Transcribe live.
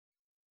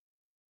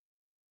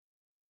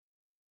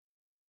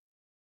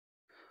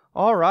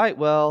All right,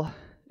 well,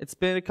 it's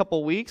been a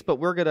couple weeks, but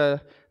we're going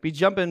to be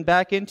jumping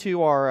back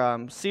into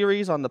our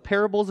series on the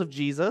parables of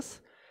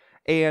Jesus.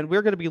 And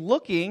we're going to be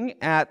looking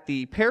at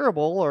the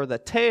parable or the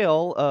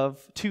tale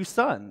of two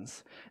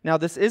sons. Now,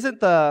 this isn't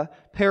the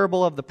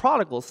parable of the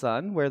prodigal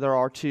son, where there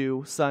are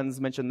two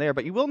sons mentioned there,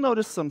 but you will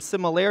notice some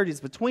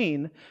similarities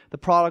between the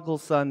prodigal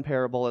son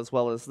parable as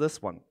well as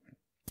this one.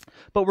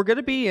 But we're going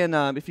to be in,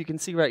 if you can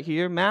see right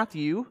here,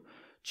 Matthew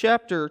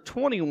chapter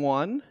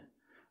 21,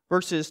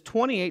 verses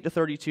 28 to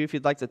 32, if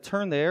you'd like to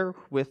turn there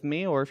with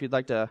me, or if you'd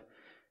like to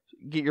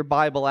get your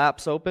Bible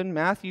apps open.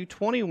 Matthew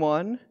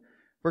 21,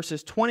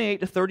 verses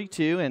 28 to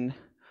 32, and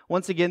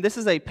once again, this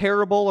is a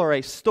parable or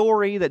a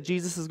story that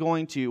Jesus is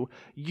going to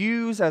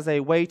use as a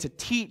way to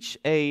teach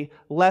a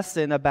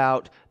lesson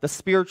about the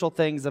spiritual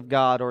things of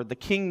God or the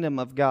kingdom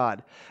of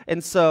God.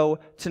 And so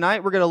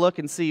tonight we're going to look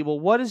and see, well,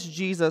 what is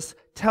Jesus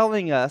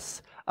telling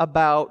us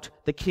about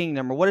the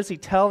kingdom, or what is he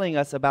telling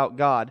us about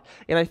God?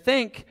 And I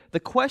think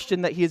the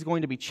question that he is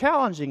going to be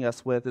challenging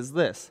us with is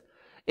this,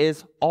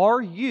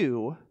 are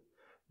you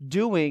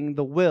doing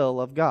the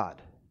will of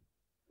God?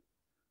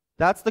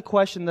 That's the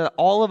question that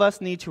all of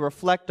us need to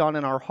reflect on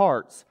in our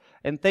hearts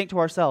and think to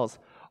ourselves,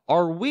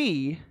 are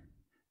we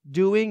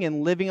doing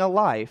and living a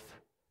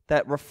life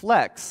that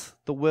reflects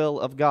the will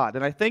of God?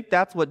 And I think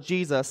that's what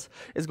Jesus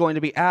is going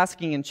to be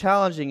asking and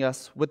challenging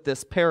us with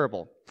this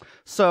parable.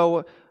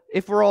 So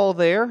if we're all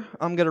there,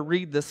 I'm going to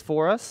read this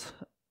for us.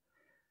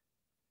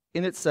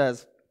 And it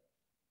says,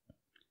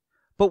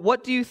 "But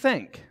what do you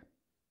think?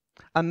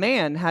 A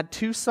man had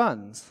 2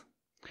 sons,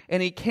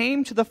 and he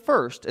came to the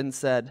first and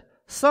said,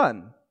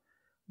 'Son,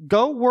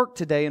 go work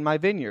today in my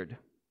vineyard.'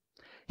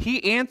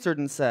 He answered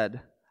and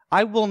said,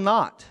 'I will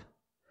not.'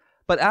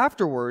 But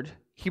afterward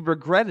he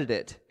regretted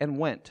it and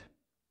went.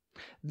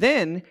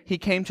 Then he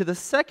came to the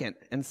second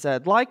and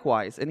said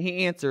likewise, and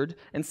he answered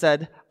and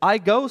said, 'I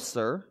go,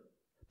 sir.'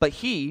 But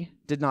he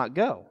did not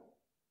go.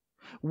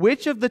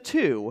 Which of the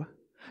 2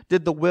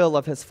 did the will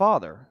of his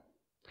father?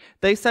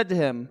 They said to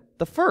him,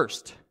 'The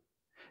first.'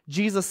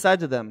 Jesus said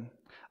to them,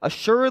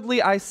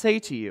 'Assuredly I say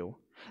to you,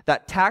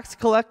 that tax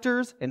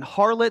collectors and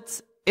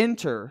harlots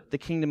enter the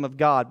kingdom of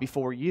God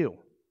before you.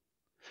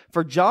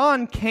 For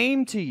John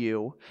came to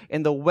you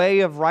in the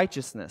way of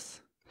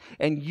righteousness,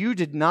 and you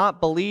did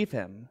not believe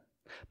him.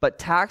 But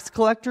tax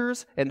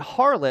collectors and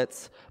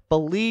harlots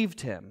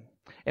believed him.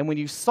 And when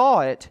you saw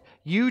it,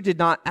 you did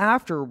not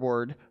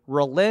afterward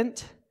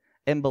relent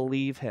and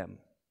believe him.'"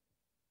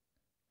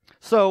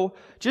 So,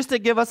 just to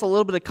give us a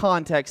little bit of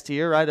context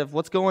here, right, of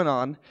what's going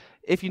on,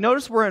 if you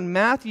notice we're in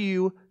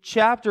Matthew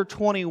chapter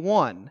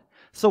 21.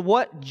 So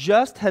what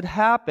just had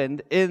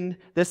happened in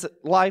this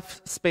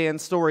lifespan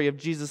story of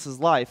Jesus'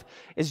 life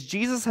is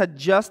Jesus had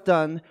just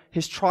done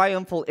his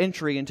triumphal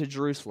entry into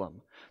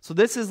Jerusalem. So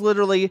this is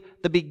literally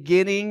the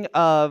beginning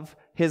of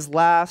his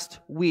last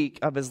week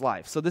of his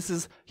life. So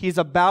he's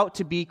about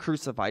to be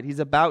crucified. He's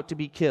about to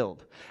be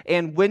killed.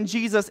 And when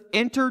Jesus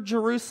entered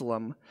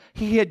Jerusalem,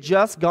 he had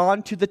just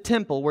gone to the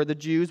temple where the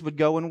Jews would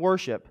go and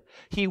worship.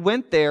 He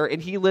went there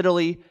and he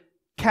literally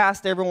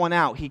cast everyone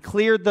out. He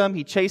cleared them.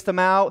 He chased them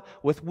out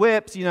with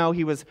whips.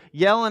 He was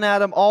yelling at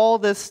them, all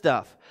this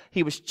stuff.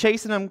 He was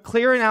chasing them,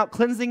 clearing out,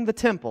 cleansing the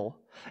temple.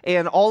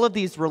 And all of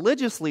these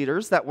religious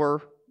leaders that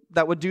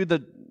would do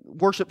the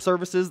worship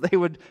services, they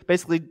would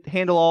basically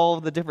handle all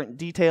of the different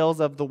details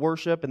of the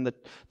worship and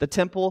the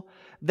temple.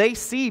 They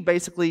see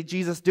basically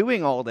Jesus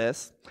doing all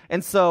this.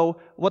 And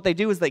so what they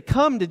do is they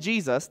come to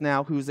Jesus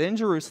now, who's in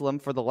Jerusalem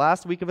for the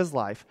last week of his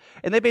life.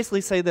 And they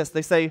basically say this.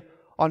 They say,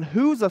 "On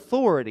whose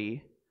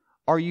authority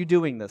are you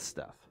doing this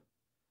stuff?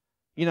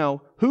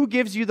 Who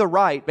gives you the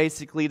right,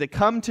 basically, to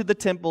come to the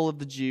temple of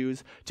the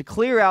Jews, to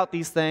clear out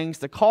these things,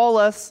 to call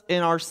us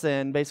in our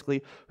sin,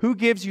 basically? Who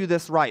gives you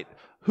this right?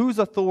 Whose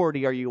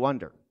authority are you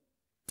under?"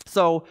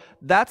 So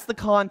that's the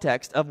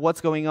context of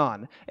what's going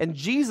on. And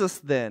Jesus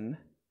then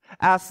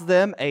asks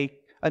them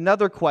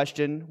another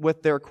question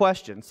with their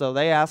question. So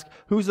they ask,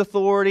 whose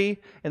authority?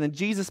 And then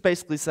Jesus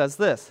basically says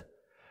this,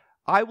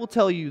 "I will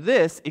tell you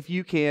this if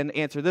you can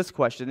answer this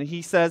question." And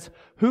he says,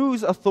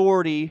 whose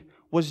authority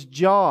was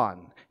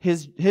John,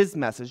 his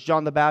message,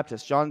 John the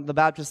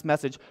Baptist's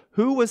message?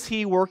 Who was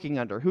he working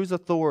under? Whose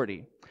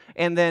authority?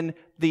 And then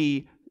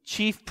the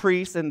chief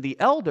priests and the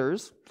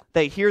elders,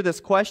 they hear this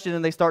question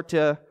and they start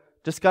to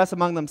discuss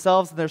among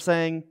themselves, and they're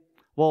saying,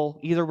 well,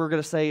 either we're going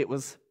to say it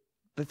was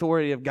the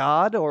authority of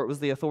God or it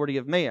was the authority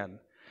of man.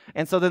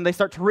 And so then they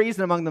start to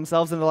reason among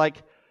themselves, and they're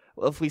like,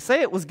 well, if we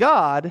say it was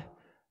God,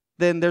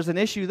 then there's an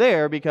issue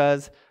there,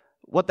 because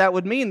what that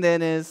would mean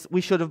then is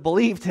we should have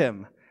believed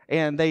him.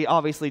 And they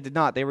obviously did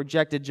not. They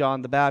rejected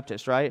John the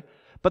Baptist, right?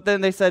 But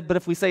then they said, but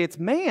if we say it's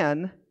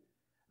man,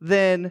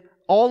 then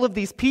all of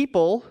these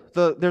people,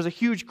 there's a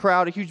huge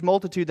crowd, a huge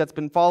multitude that's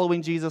been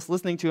following Jesus,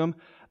 listening to him,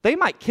 they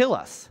might kill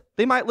us.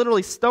 They might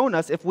literally stone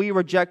us if we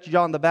reject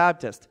John the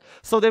Baptist.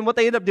 So then what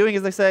they end up doing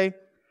is they say,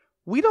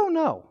 we don't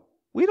know.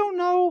 We don't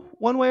know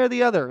one way or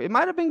the other. It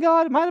might have been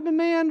God. It might have been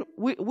man.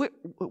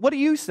 What do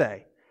you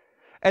say?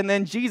 And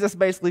then Jesus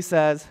basically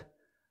says,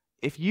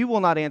 if you will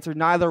not answer,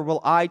 neither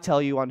will I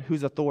tell you on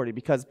whose authority.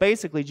 Because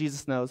basically,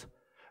 Jesus knows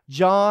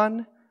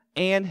John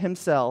and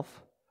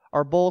himself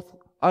are both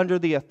under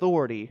the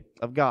authority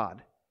of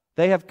God.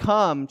 They have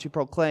come to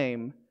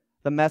proclaim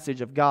the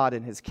message of God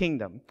in his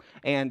kingdom.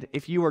 And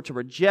if you were to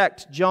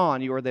reject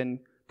John, you are then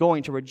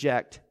going to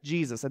reject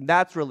Jesus. And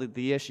that's really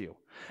the issue.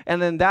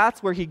 And then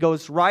that's where he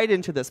goes right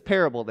into this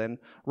parable then,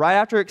 right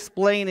after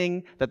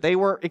explaining that they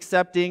were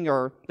accepting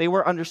or they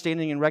were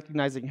understanding and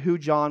recognizing who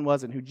John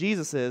was and who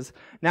Jesus is.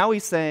 Now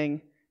he's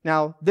saying,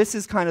 now this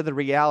is kind of the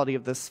reality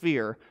of the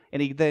sphere.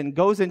 And he then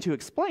goes into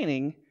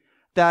explaining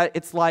that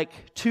it's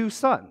like two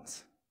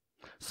sons.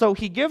 So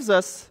he gives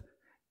us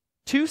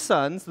two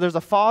sons. There's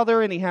a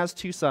father and he has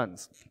two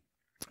sons.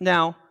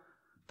 Now,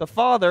 the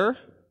father,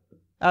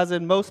 as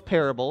in most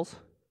parables,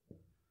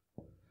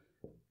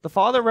 the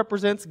father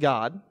represents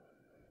God,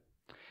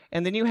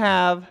 and then you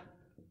have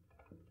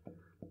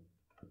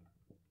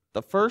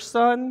the first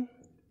son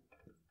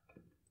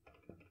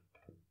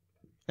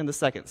and the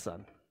second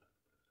son.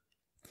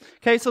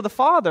 Okay, so the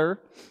father,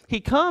 he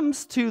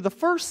comes to the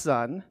first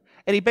son,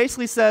 and he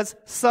basically says,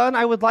 "Son,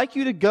 I would like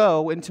you to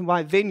go into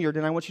my vineyard,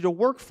 and I want you to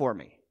work for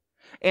me."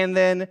 And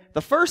then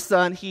the first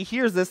son, he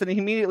hears this, and he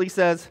immediately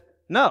says,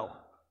 "No,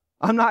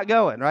 I'm not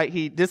going," right?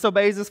 He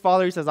disobeys his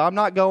father. He says, "I'm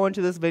not going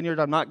to this vineyard.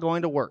 I'm not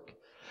going to work."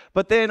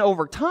 But then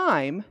over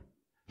time,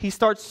 he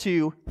starts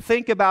to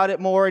think about it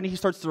more and he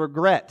starts to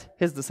regret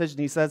his decision.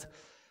 He says,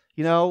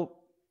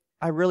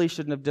 I really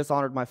shouldn't have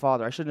dishonored my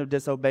father. I shouldn't have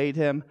disobeyed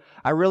him.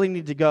 I really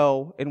need to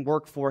go and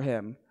work for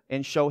him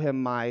and show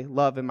him my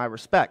love and my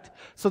respect.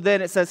 So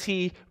then it says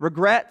he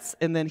regrets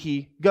and then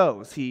he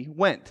goes. He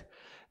went.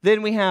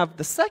 Then we have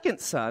the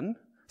second son.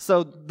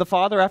 So the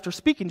father, after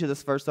speaking to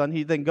this first son,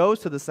 he then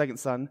goes to the second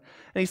son,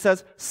 and he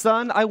says,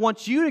 "Son, I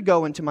want you to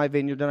go into my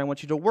vineyard, and I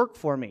want you to work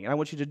for me, and I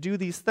want you to do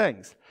these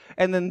things."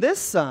 And then this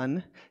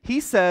son,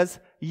 he says,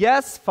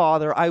 "Yes,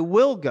 Father, I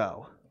will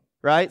go."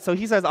 Right? So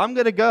he says, "I'm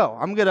going to go.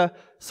 I'm going to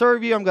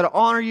serve you. I'm going to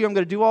honor you. I'm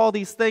going to do all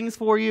these things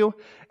for you."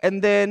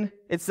 And then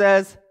it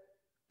says,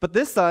 but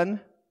this son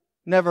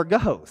never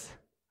goes.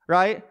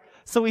 Right?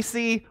 So we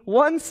see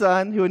one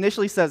son who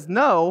initially says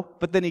no,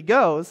 but then he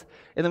goes.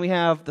 And then we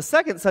have the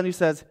second son who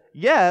says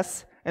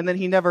yes, and then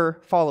he never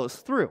follows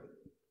through.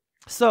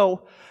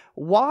 So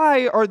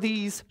why are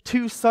these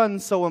two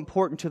sons so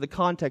important to the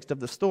context of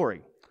the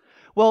story?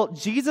 Well,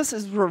 Jesus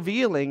is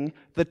revealing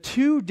the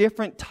two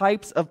different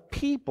types of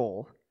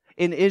people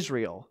in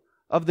Israel,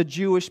 of the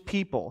Jewish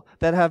people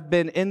that have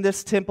been in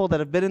this temple, that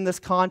have been in this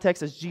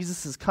context as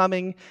Jesus is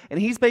coming.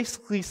 And he's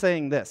basically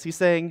saying this. He's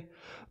saying,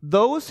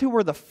 those who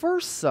were the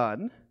first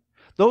son,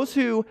 those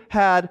who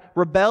had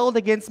rebelled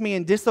against me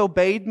and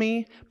disobeyed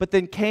me, but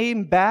then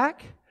came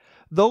back,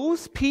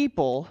 those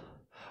people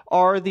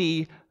are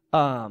the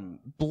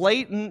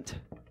blatant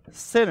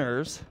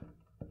sinners.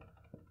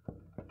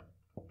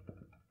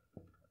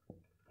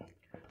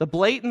 The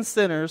blatant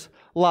sinners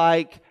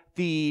like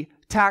the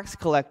tax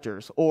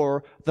collectors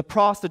or the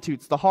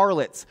prostitutes, the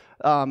harlots,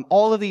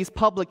 all of these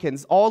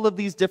publicans, all of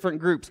these different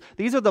groups.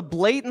 These are the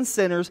blatant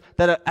sinners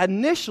that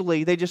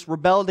initially they just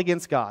rebelled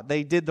against God.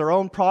 They did their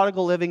own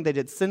prodigal living. They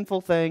did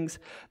sinful things.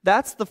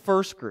 That's the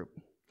first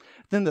group.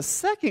 Then the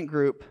second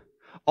group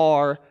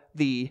are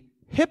the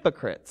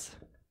hypocrites.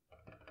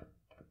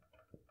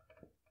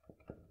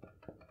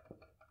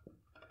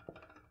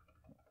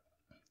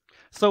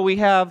 So we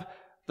have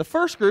the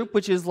first group,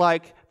 which is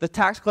like the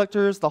tax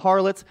collectors, the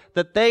harlots,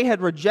 that they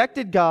had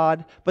rejected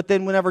God, but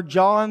then whenever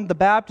John the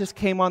Baptist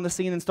came on the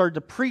scene and started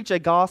to preach a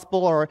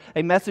gospel or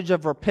a message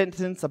of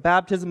repentance, a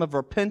baptism of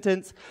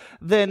repentance,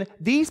 then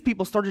these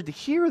people started to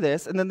hear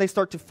this, and then they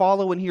start to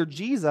follow and hear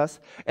Jesus,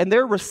 and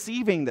they're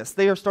receiving this.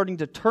 They are starting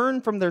to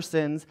turn from their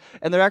sins,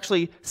 and they're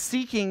actually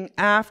seeking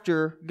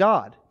after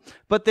God.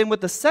 But then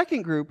with the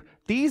second group,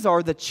 these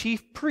are the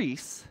chief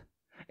priests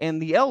and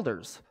the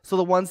elders. So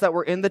the ones that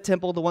were in the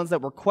temple, the ones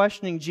that were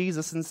questioning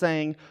Jesus and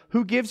saying,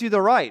 who gives you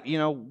the right?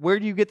 Where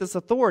do you get this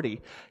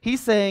authority? He's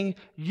saying,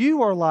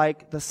 you are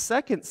like the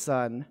second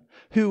son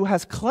who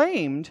has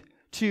claimed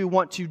to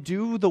want to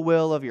do the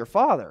will of your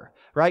father,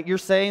 right? You're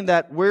saying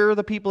that we're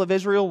the people of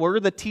Israel, we're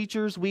the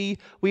teachers, we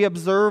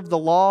observe the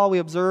law, we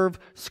observe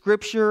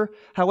scripture.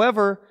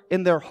 However,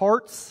 in their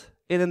hearts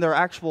and in their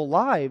actual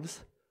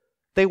lives,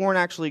 they weren't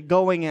actually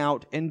going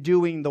out and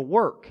doing the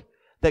work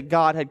that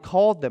God had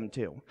called them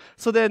to.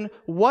 So then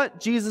what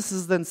Jesus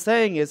is then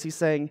saying is, he's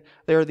saying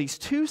there are these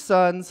two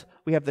sons.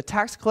 We have the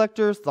tax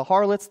collectors, the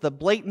harlots, the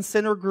blatant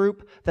sinner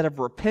group that have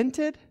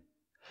repented.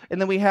 And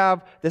then we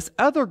have this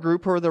other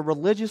group who are the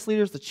religious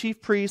leaders, the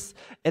chief priests,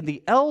 and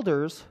the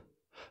elders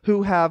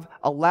who have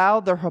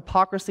allowed their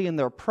hypocrisy and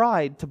their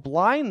pride to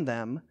blind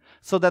them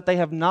so that they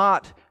have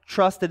not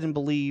trusted and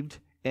believed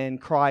in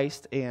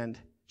Christ and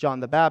John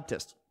the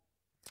Baptist.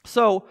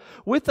 So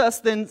with us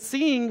then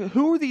seeing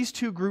who these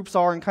two groups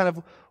are and kind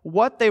of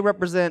what they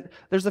represent,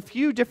 there's a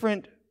few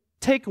different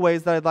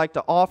takeaways that I'd like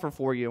to offer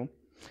for you.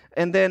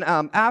 And then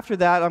after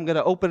that, I'm going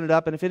to open it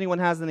up. And if anyone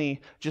has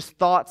any just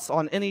thoughts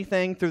on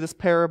anything through this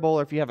parable,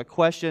 or if you have a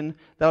question,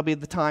 that'll be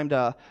the time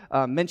to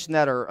mention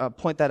that or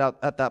point that out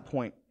at that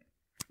point.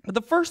 But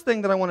the first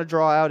thing that I want to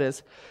draw out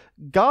is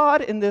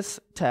God in this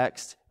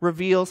text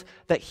reveals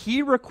that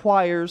he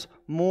requires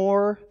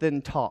more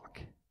than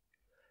talk.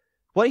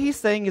 What he's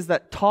saying is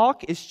that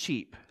talk is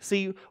cheap.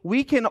 See,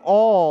 we can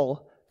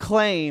all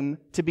claim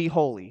to be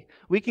holy.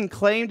 We can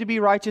claim to be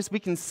righteous. We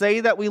can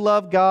say that we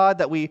love God,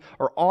 that we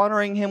are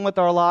honoring him with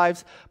our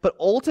lives, but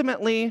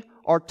ultimately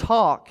our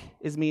talk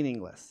is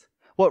meaningless.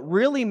 What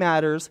really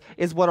matters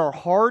is what our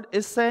heart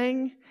is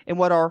saying and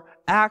what our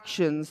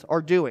actions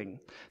are doing.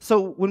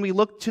 So when we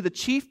look to the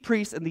chief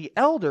priests and the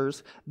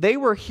elders, they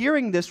were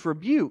hearing this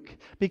rebuke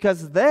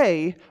because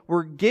they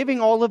were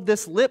giving all of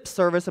this lip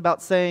service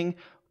about saying,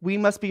 we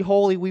must be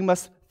holy, we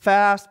must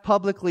fast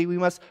publicly, we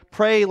must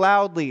pray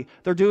loudly.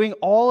 They're doing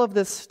all of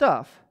this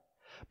stuff,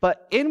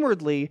 but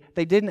inwardly,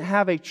 they didn't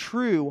have a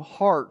true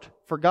heart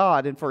for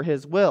God and for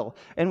his will.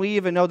 And we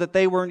even know that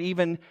they weren't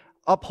even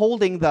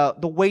upholding the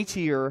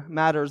weightier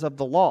matters of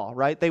the law,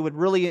 right? They would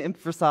really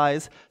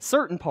emphasize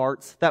certain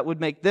parts that would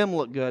make them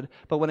look good,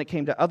 but when it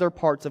came to other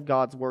parts of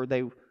God's word,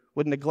 they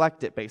would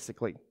neglect it,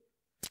 basically.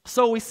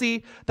 So we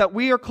see that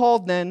we are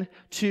called then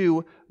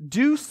to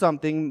do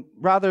something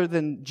rather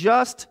than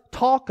just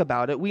talk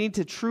about it. We need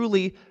to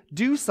truly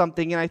do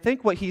something. And I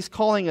think what he's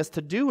calling us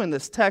to do in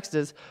this text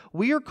is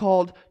we are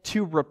called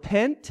to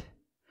repent.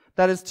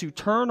 That is to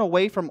turn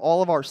away from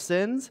all of our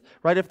sins,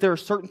 right? If there are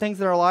certain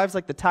things in our lives,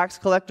 like the tax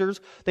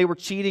collectors, they were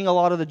cheating a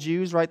lot of the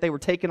Jews, right? They were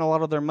taking a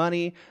lot of their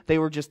money. They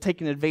were just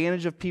taking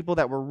advantage of people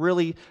that were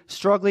really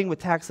struggling with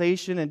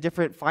taxation and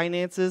different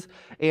finances,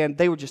 and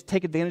they would just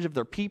take advantage of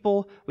their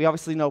people. We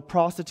obviously know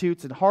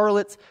prostitutes and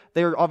harlots.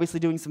 They were obviously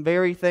doing some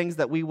very things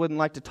that we wouldn't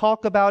like to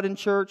talk about in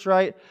church,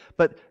 right?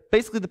 But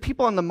basically the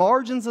people on the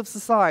margins of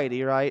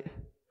society, right?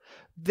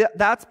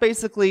 That's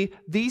basically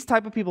these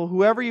type of people,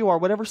 whoever you are,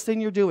 whatever sin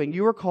you're doing,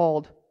 you are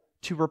called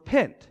to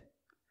repent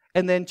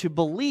and then to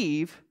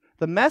believe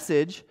the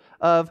message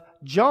of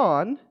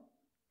John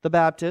the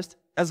Baptist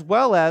as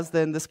well as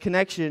then this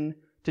connection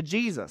to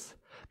Jesus.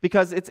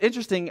 Because it's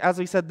interesting, as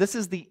we said, this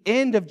is the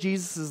end of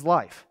Jesus'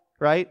 life,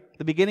 right?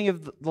 The beginning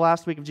of the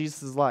last week of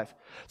Jesus' life.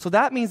 So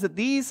that means that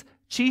these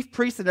chief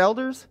priests and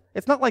elders,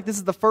 it's not like this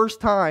is the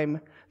first time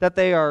that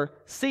they are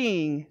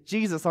seeing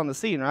Jesus on the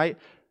scene, right?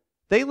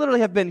 They literally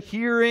have been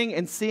hearing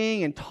and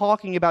seeing and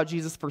talking about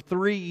Jesus for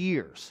 3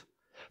 years.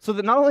 So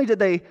that not only did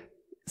they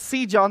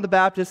see John the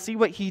Baptist, see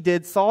what he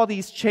did, saw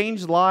these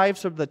changed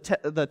lives of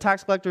the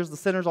tax collectors, the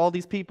sinners, all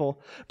these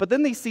people, but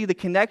then they see the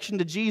connection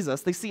to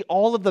Jesus. They see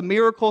all of the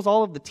miracles,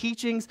 all of the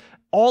teachings,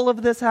 all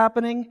of this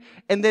happening.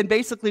 And then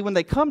basically when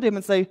they come to him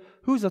and say,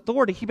 whose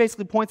authority? He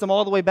basically points them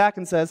all the way back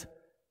and says,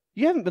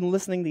 you haven't been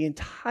listening the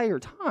entire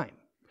time.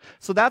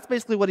 So that's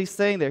basically what he's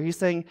saying there. He's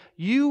saying,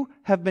 you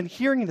have been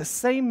hearing the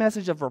same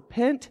message of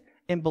repent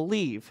and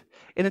believe.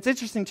 And it's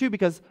interesting too,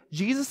 because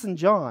Jesus and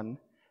John,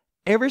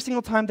 every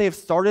single time they have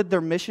started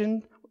their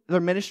mission, their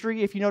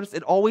ministry, if you notice,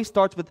 it always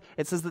starts with,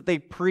 it says that they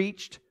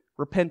preached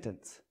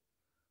repentance.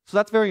 So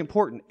that's very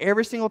important.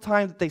 Every single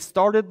time that they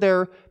started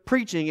their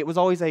preaching, it was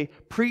always a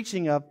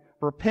preaching of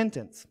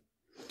repentance.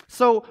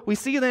 So we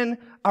see then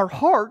our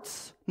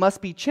hearts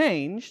must be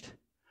changed,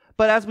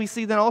 but as we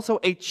see then also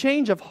a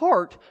change of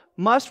heart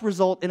must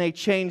result in a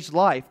changed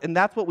life. And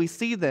that's what we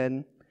see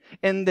then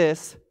in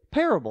this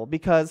parable,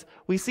 because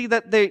we see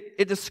that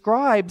it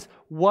describes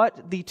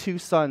what the two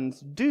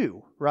sons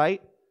do,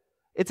 right?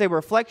 It's a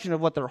reflection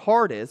of what their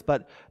heart is,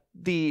 but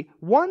the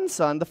one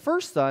son, the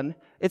first son,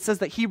 it says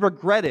that he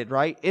regretted,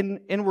 right?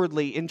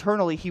 Inwardly,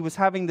 internally, he was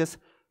having this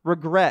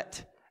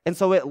regret. And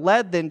so it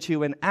led then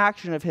to an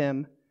action of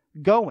him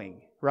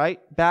going, right?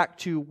 Back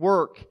to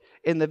work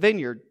in the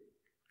vineyard.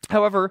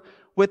 However,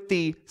 with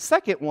the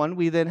second one,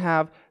 we then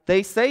have,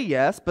 they say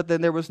yes, but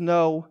then there was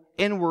no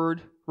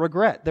inward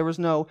regret. There was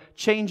no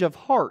change of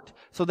heart.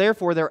 So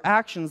therefore, their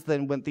actions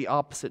then went the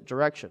opposite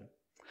direction.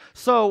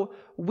 So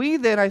we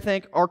then, I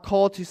think, are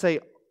called to say,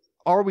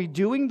 are we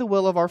doing the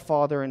will of our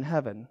Father in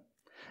heaven?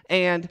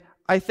 And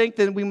I think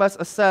then we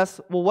must assess,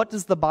 well, what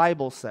does the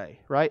Bible say,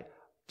 right?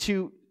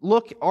 To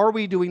look, are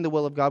we doing the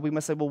will of God? We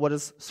must say, well, what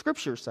does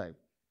Scripture say?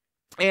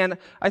 And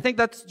I think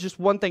that's just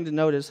one thing to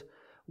notice.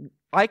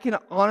 I can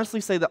honestly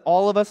say that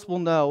all of us will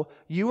know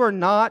you are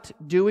not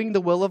doing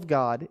the will of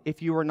God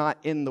if you are not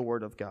in the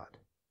Word of God.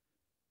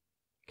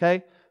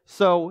 Okay?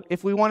 So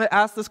if we want to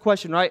ask this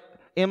question, right,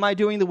 am I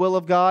doing the will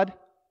of God?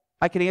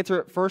 I can answer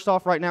it first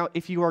off right now.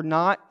 If you are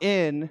not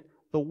in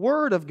the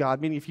Word of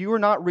God, meaning if you are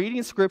not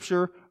reading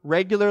Scripture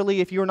regularly,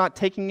 if you are not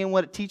taking in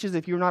what it teaches,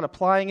 if you are not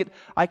applying it,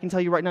 I can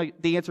tell you right now,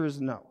 the answer is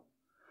no.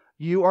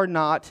 You are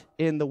not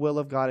in the will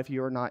of God if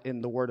you are not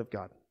in the Word of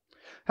God.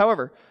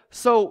 However,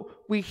 so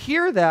we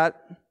hear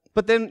that,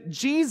 but then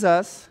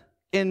Jesus,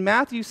 in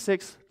Matthew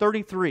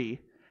 6:33,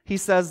 he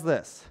says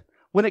this.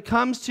 When it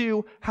comes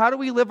to how do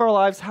we live our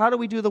lives, how do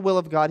we do the will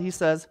of God, he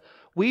says,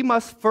 we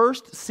must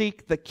first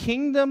seek the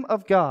kingdom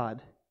of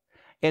God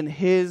and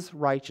His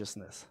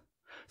righteousness.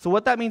 So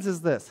what that means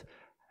is this.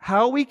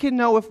 how we can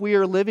know if we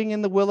are living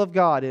in the will of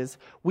God is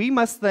we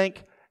must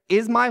think,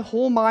 is my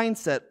whole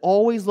mindset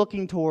always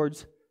looking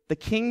towards the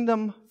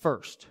kingdom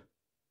first?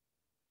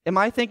 Am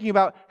I thinking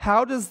about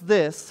how does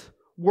this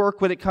work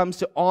when it comes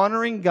to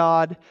honoring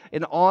God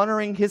and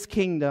honoring His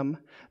kingdom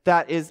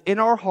that is in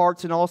our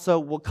hearts and also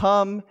will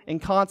come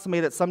and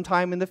consummate at some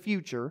time in the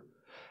future?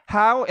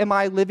 How am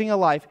I living a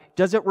life?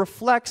 Does it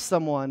reflect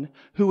someone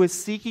who is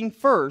seeking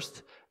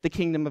first the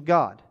kingdom of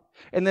God?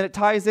 And then it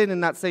ties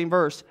in that same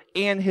verse,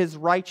 and His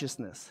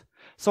righteousness.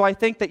 So I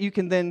think that you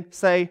can then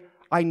say,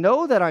 I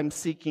know that I'm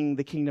seeking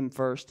the kingdom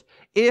first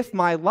if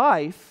my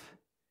life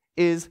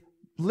is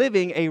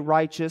living a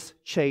righteous,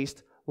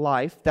 chaste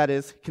life that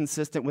is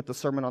consistent with the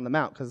Sermon on the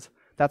Mount, because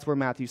that's where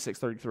Matthew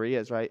 6:33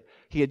 is, right?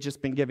 He had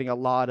just been giving a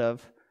lot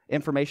of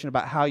information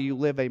about how you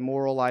live a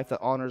moral life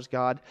that honors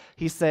God.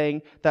 He's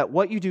saying that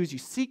what you do is you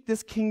seek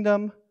this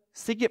kingdom,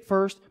 seek it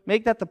first,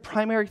 make that the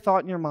primary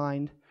thought in your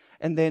mind,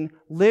 and then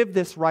live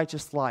this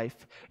righteous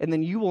life. And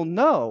then you will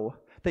know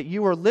that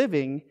you are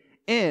living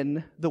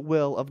in the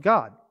will of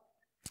God.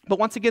 But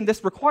once again,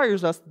 this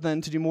requires us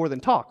then to do more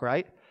than talk,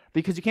 right?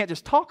 Because you can't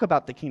just talk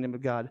about the kingdom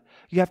of God.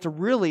 You have to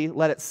really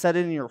let it set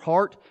in your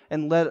heart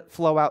and let it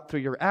flow out through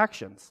your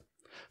actions.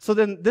 So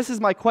then this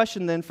is my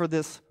question then for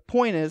this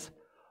point is,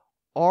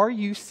 are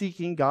you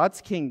seeking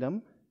God's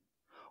kingdom,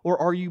 or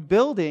are you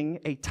building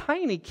a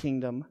tiny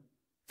kingdom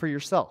for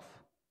yourself?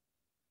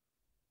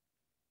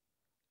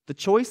 The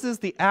choices,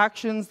 the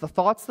actions, the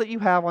thoughts that you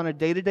have on a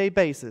day-to-day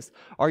basis,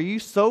 are you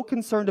so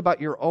concerned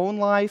about your own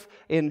life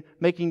and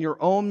making your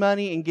own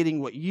money and getting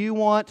what you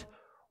want,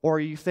 or are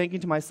you thinking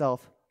to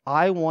myself,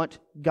 I want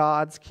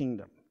God's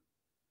kingdom?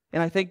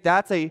 And I think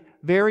that's a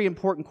very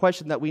important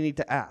question that we need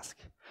to ask.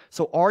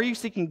 So are you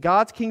seeking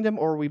God's kingdom,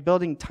 or are we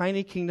building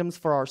tiny kingdoms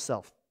for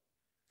ourselves?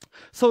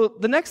 So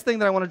the next thing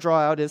that I want to draw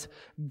out is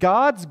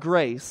God's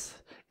grace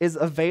is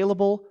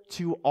available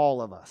to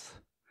all of us.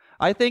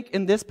 I think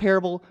in this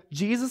parable,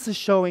 Jesus is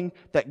showing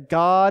that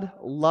God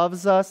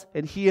loves us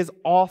and He is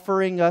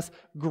offering us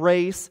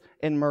grace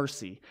and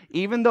mercy.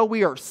 Even though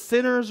we are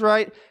sinners,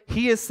 right?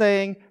 He is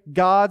saying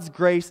God's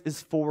grace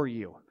is for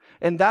you.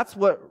 And that's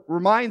what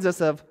reminds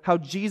us of how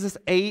Jesus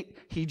ate,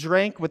 He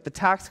drank with the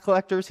tax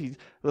collectors,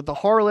 with the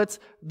harlots,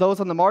 those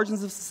on the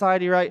margins of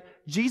society, right?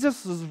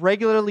 Jesus was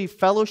regularly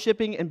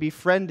fellowshipping and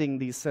befriending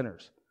these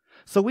sinners.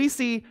 So we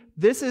see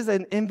this is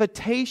an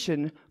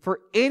invitation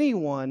for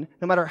anyone,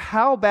 no matter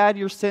how bad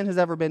your sin has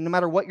ever been, no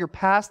matter what your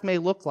past may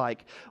look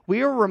like.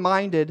 We are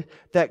reminded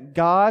that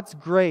God's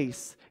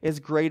grace is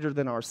greater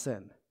than our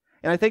sin.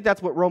 And I think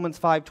that's what Romans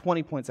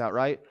 5:20 points out,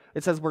 right?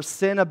 It says where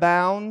sin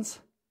abounds,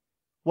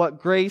 what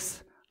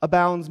grace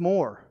abounds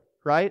more,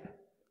 right?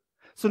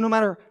 So no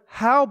matter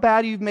how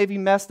bad you've maybe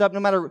messed up, no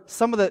matter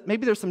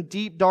maybe there's some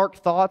deep, dark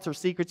thoughts or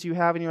secrets you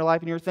have in your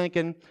life and you're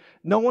thinking,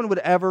 no one would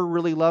ever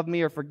really love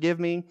me or forgive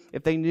me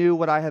if they knew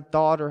what I had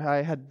thought or how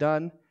I had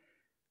done.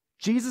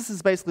 Jesus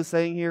is basically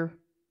saying here,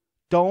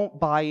 don't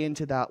buy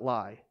into that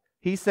lie.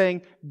 He's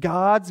saying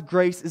God's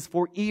grace is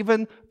for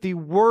even the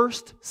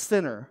worst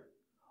sinner.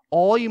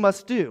 All you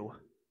must do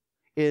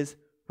is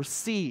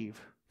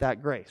receive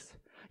that grace.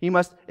 You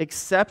must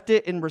accept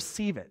it and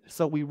receive it.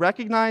 So we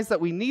recognize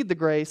that we need the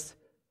grace,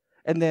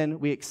 and then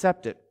we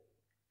accept it.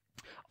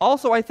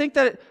 Also, I think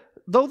that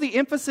though the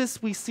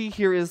emphasis we see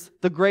here is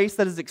the grace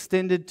that is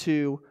extended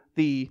to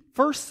the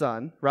first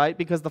son, right?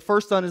 Because the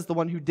first son is the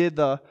one who did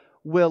the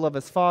will of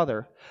his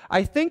father.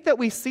 I think that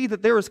we see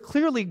that there is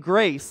clearly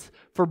grace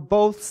for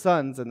both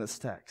sons in this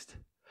text.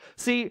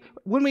 See,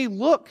 when we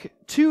look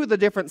to the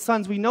different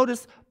sons, we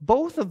notice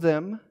both of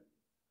them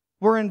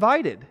were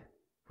invited,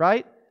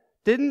 right?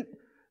 Didn't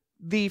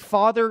the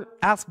father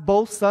ask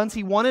both sons?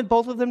 He wanted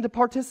both of them to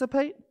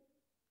participate.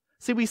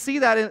 See, we see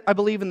that, I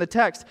believe, in the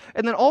text.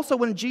 And then also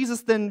when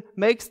Jesus then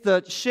makes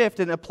the shift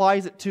and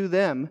applies it to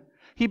them,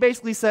 He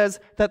basically says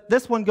that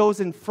this one goes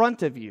in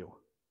front of you.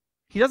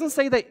 He doesn't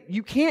say that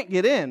you can't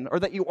get in or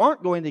that you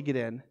aren't going to get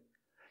in.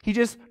 He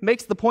just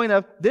makes the point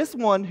of this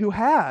one who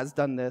has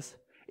done this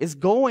is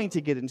going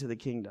to get into the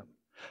kingdom.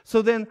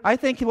 So then I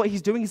think what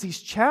He's doing is He's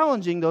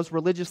challenging those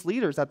religious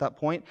leaders at that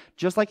point,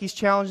 just like He's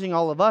challenging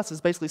all of us,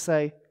 is basically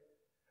say,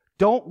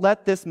 don't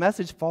let this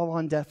message fall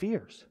on deaf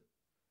ears.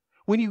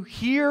 When you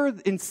hear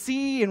and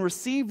see and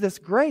receive this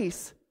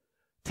grace,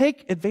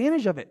 take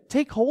advantage of it.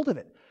 Take hold of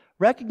it.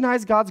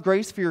 Recognize God's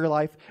grace for your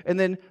life and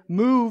then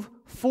move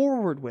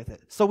forward with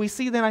it. So we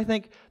see then, I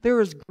think,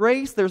 there is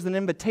grace, there's an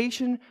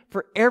invitation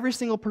for every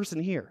single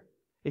person here.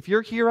 If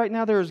you're here right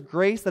now, there is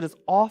grace that is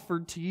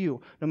offered to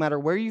you, no matter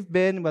where you've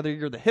been, whether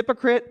you're the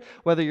hypocrite,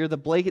 whether you're the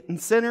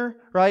blatant sinner,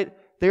 right?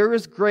 There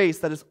is grace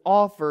that is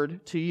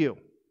offered to you.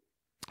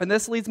 And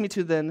this leads me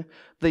to then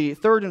the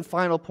third and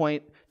final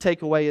point,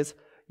 takeaway is,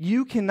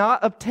 you cannot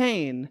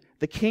obtain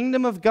the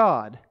kingdom of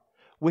God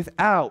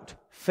without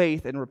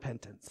faith and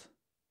repentance.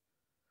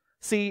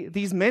 See,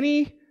 these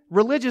many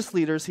religious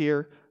leaders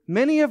here,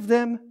 many of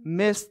them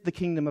missed the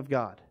kingdom of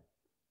God.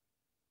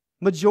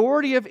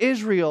 Majority of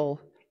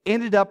Israel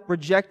ended up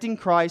rejecting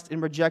Christ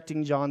and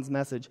rejecting John's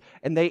message,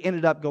 and they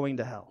ended up going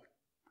to hell.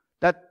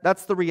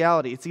 That's the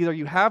reality. It's either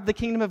you have the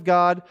kingdom of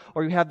God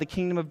or you have the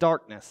kingdom of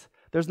darkness.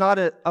 There's not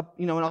an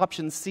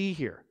option C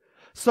here.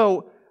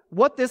 So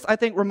what this, I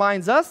think,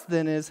 reminds us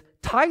then is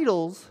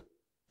titles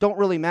don't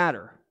really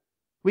matter.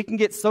 We can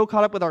get so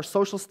caught up with our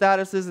social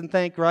statuses and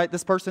think, right,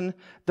 this person,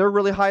 they're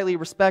really highly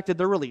respected,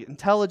 they're really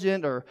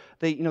intelligent, or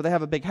they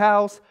have a big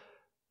house.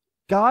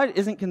 God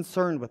isn't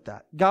concerned with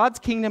that. God's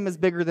kingdom is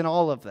bigger than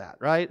all of that,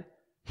 right?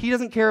 He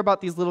doesn't care about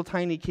these little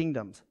tiny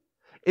kingdoms.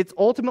 It's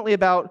ultimately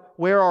about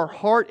where our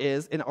heart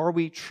is, and are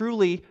we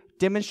truly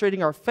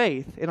demonstrating our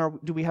faith, and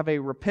do we have a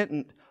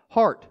repentant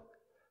heart?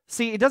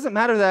 See, it doesn't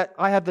matter that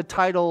I have the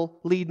title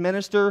lead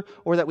minister,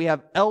 or that we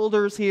have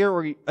elders here,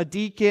 or a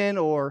deacon,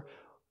 or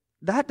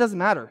that doesn't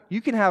matter. You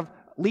can have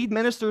lead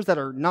ministers that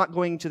are not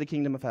going to the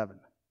kingdom of heaven.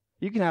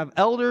 You can have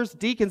elders,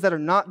 deacons that are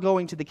not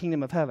going to the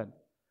kingdom of heaven.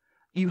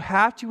 You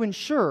have to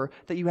ensure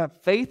that you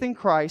have faith in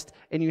Christ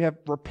and you have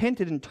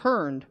repented and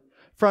turned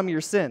from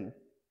your sin.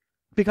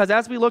 Because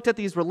as we looked at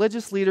these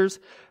religious leaders,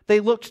 they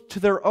looked to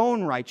their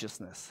own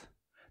righteousness.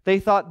 They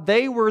thought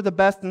they were the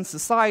best in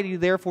society,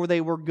 therefore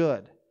they were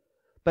good.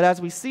 But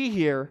as we see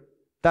here,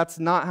 that's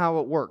not how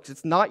it works.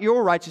 It's not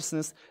your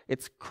righteousness,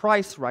 it's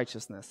Christ's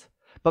righteousness.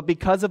 But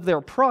because of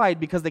their pride,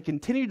 because they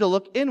continued to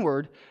look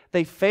inward,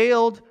 they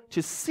failed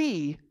to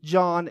see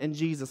John and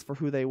Jesus for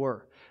who they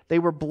were. They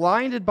were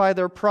blinded by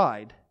their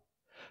pride.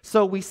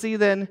 So we see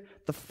then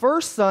the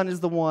first son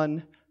is the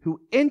one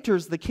who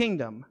enters the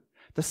kingdom.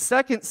 The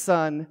second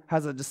son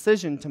has a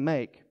decision to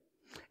make.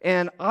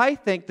 And I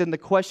think then the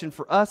question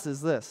for us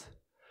is this: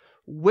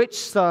 which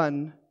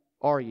son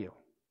are you?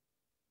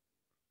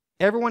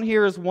 Everyone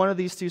here is one of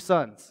these two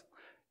sons.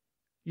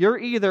 You're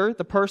either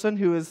the person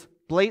who is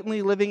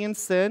blatantly living in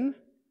sin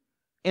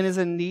and is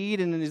in need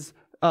and is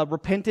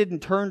repented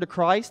and turned to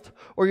Christ,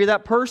 or you're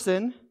that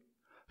person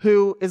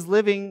who is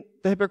living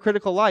the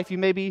hypocritical life. You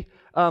may be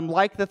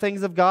like the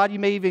things of God. You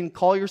may even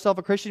call yourself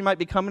a Christian. You might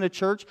be coming to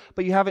church,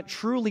 but you haven't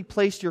truly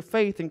placed your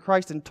faith in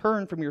Christ and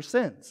turned from your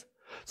sins.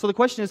 So the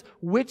question is,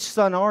 which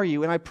son are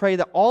you? And I pray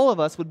that all of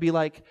us would be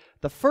like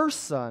the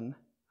first son,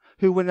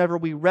 who whenever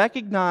we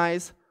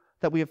recognize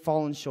that we have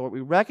fallen short,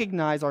 we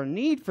recognize our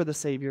need for the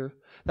Savior,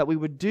 that we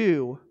would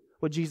do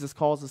what Jesus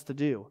calls us to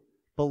do.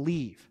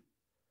 Believe.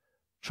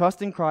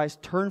 Trust in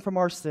Christ, turn from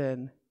our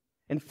sin,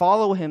 and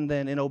follow Him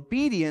then in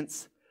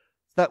obedience,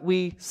 that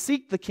we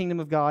seek the kingdom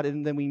of God,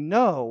 and then we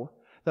know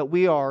that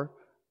we are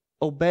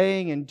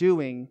obeying and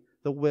doing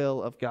the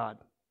will of God.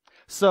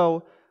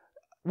 So,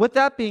 with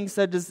that being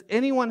said, does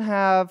anyone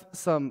have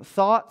some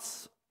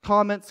thoughts,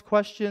 comments,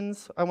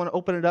 questions? I want to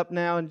open it up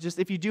now, and just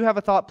if you do have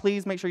a thought,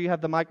 please make sure you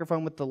have the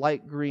microphone with the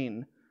light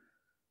green.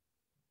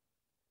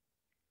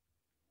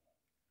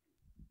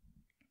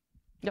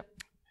 Yep.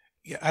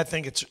 Yeah, I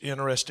think it's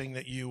interesting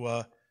that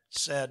you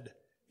said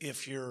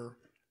if you're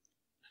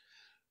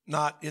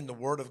not in the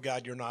Word of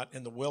God, you're not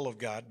in the will of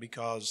God,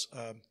 because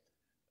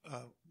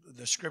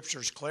the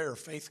Scripture's clear,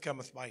 faith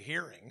cometh by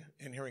hearing,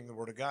 and hearing the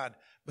Word of God.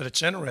 But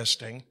it's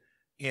interesting,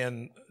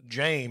 in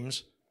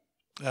James,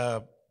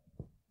 the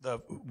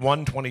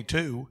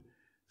 1:22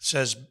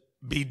 says,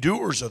 be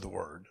doers of the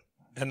Word,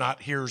 and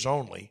not hearers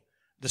only,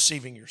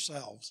 deceiving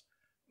yourselves.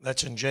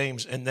 That's in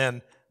James. And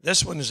then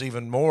this one is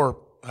even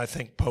more, I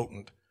think,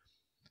 potent.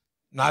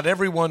 Not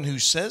everyone who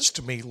says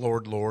to me,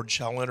 Lord, Lord,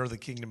 shall enter the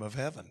kingdom of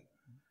heaven,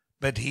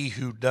 but he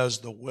who does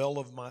the will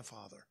of my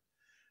Father.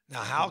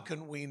 Now, how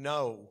can we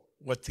know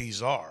what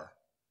these are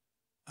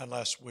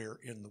unless we're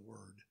in the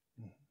Word?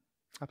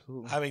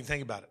 Absolutely. I mean,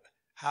 think about it.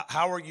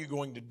 How are you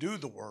going to do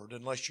the Word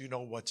unless you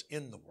know what's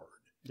in the Word?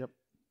 Yep.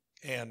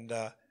 And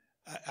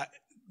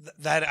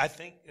I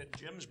think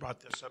Jim's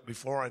brought this up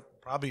before,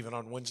 probably even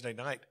on Wednesday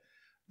night,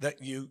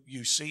 that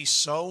you see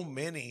so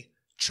many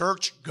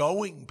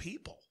church-going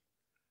people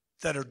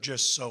that are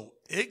just so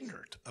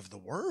ignorant of the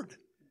Word.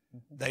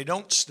 They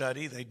don't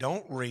study. They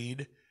don't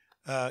read.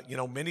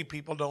 Many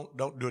people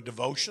don't do a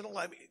devotional.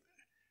 I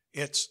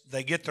mean,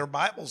 they get their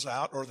Bibles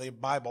out or the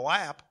Bible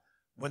app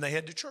when they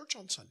head to church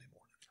on Sunday morning.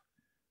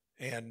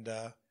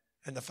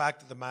 And the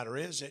fact of the matter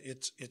is,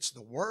 it's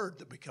the Word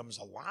that becomes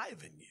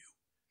alive in you.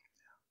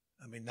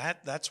 I mean,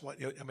 that's what.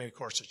 I mean, of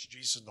course, it's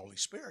Jesus and the Holy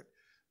Spirit.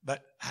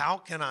 But how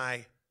can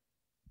I?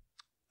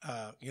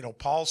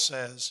 Paul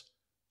says,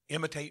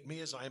 imitate me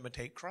as I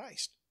imitate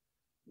Christ.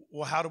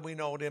 Well, how do we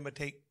know to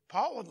imitate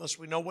Paul unless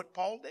we know what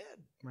Paul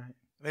did? Right.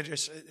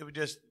 It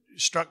just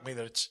struck me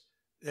that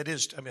it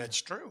is. I mean,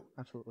 it's true.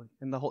 Absolutely.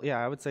 And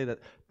I would say that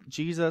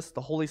Jesus,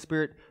 the Holy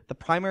Spirit, the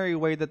primary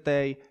way that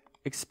they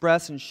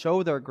express and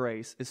show their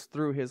grace is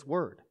through His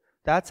Word.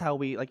 That's how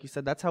we, like you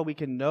said, that's how we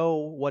can know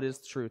what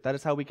is truth. That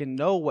is how we can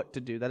know what to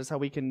do. That is how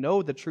we can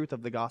know the truth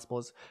of the gospel,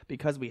 is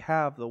because we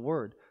have the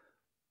Word.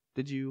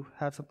 Did you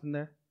have something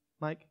there,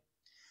 Mike?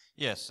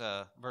 Yes,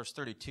 verse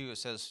 32, it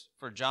says,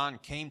 for John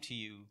came to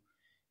you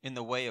in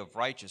the way of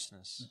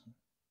righteousness. Mm-hmm.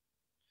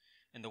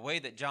 And the way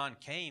that John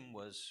came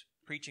was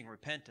preaching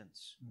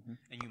repentance, mm-hmm.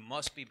 and you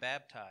must be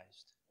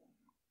baptized.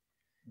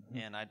 Mm-hmm.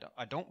 And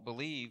I don't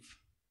believe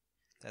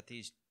that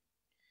these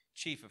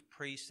chief of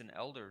priests and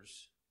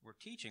elders were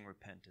teaching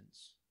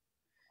repentance.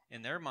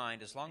 In their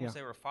mind, as long Yeah. as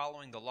they were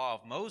following the law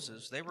of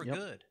Moses, they were Yep.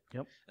 good.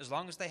 Yep. As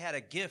long as they had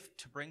a gift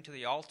to bring to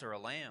the altar, a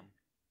lamb,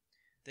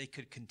 they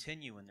could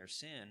continue in their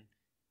sin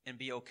and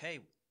be okay.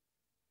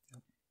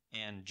 Yep.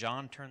 And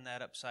John turned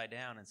that upside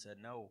down and said,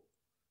 no,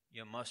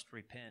 you must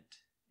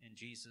repent. And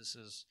Jesus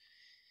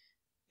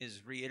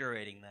is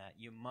reiterating that.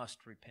 You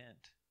must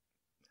repent.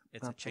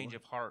 It's a change Absolutely.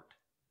 of heart.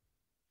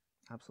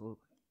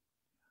 Absolutely.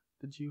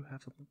 Did you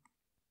have something?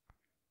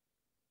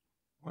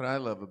 What I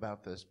love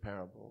about this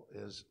parable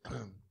is,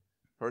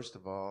 first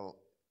of all,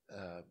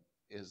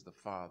 is the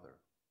father.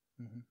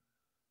 Mm-hmm.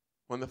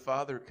 When the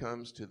father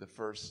comes to the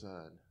first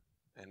son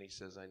and he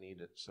says, I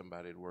need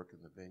somebody to work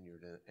in the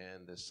vineyard,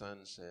 and the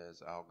son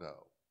says, I'll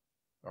go,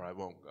 or I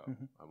won't go.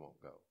 Mhm. I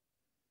won't go.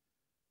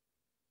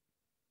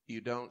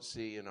 You don't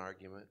see an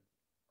argument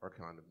or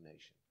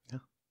condemnation. Yeah.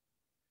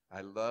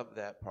 I love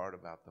that part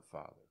about the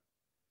father,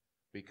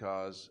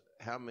 because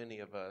how many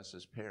of us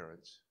as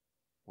parents,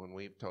 when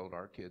we've told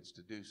our kids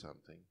to do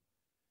something,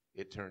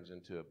 it turns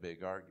into a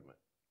big argument.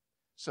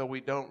 So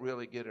we don't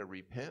really get a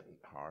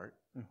repentant heart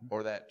Mhm.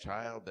 or that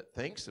child that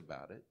thinks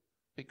about it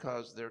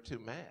because they're too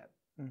mad.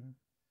 Mm-hmm.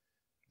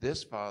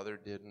 This father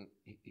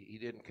he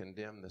didn't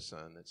condemn the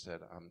son that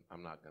said,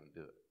 I'm not going to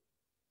do it.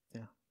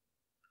 Yeah.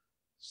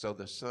 So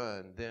the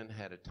son then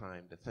had a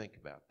time to think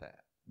about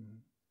that Mm-hmm.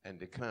 and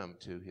to come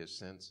to his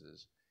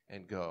senses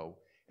and go.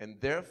 And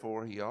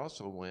therefore, he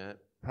also went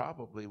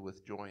probably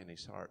with joy in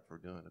his heart for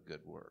doing a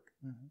good work.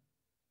 Mm-hmm.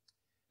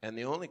 And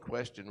the only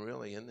question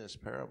really in this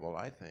parable,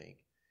 I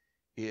think,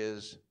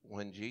 is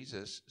when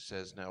Jesus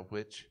says, now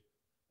which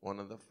one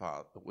did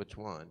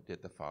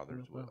the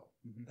Father's will?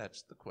 Mm-hmm.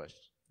 That's the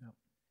question. Yep.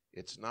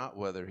 It's not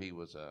whether he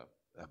was a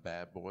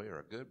bad boy or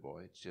a good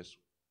boy. It's just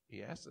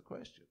he asked the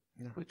question,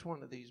 Yeah. which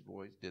one of these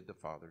boys did the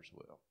Father's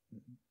will?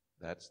 Mm-hmm.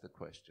 That's the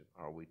question.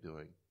 Are we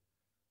doing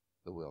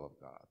the will of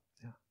God?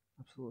 Yeah,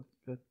 absolutely.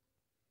 Good.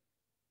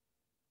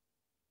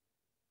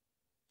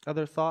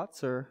 Other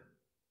thoughts or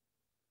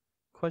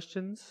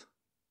questions?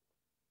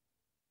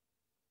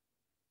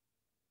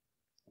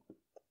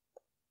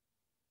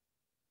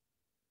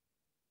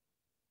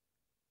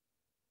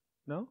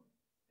 No?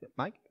 Yeah,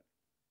 Mike?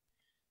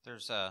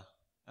 There's a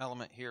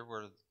element here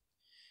where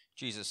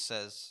Jesus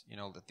says,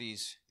 that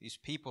these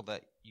people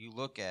that you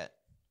look at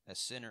as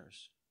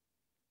sinners,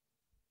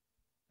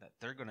 that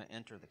they're going to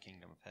enter the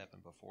kingdom of heaven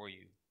before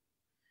you.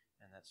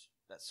 And that's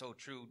so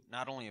true,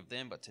 not only of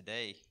them, but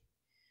today.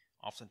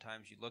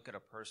 Oftentimes you look at a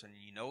person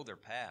and you know their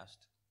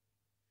past,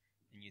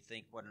 and you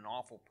think what an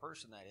awful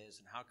person that is,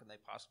 and how can they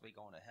possibly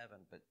go into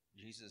heaven? But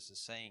Jesus is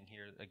saying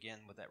here, again,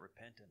 with that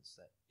repentance,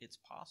 that it's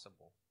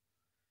possible.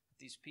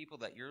 These people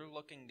that you're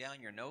looking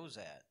down your nose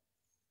at,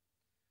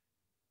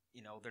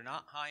 they're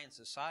not high in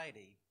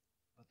society,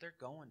 but they're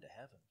going to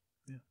heaven.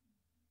 Yeah.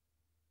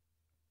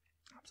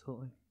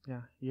 Absolutely.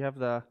 Yeah. You have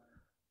the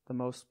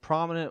most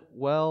prominent,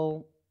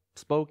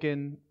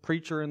 well-spoken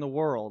preacher in the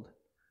world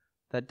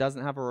that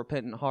doesn't have a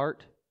repentant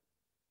heart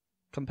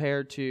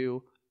compared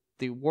to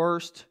the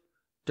worst,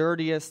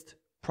 dirtiest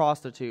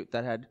prostitute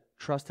that had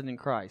trusted in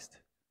Christ.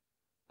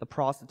 The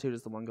prostitute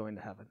is the one going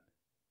to heaven,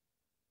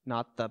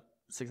 not the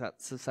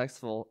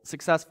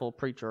successful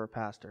preacher or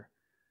pastor.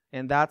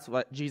 And that's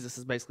what Jesus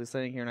is basically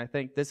saying here. And I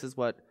think this is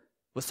what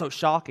was so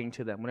shocking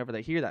to them whenever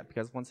they hear that,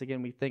 because once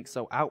again, we think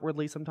so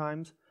outwardly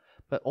sometimes,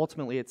 but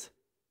ultimately it's,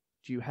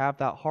 do you have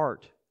that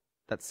heart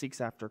that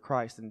seeks after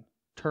Christ and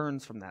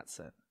turns from that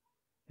sin?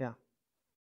 Yeah.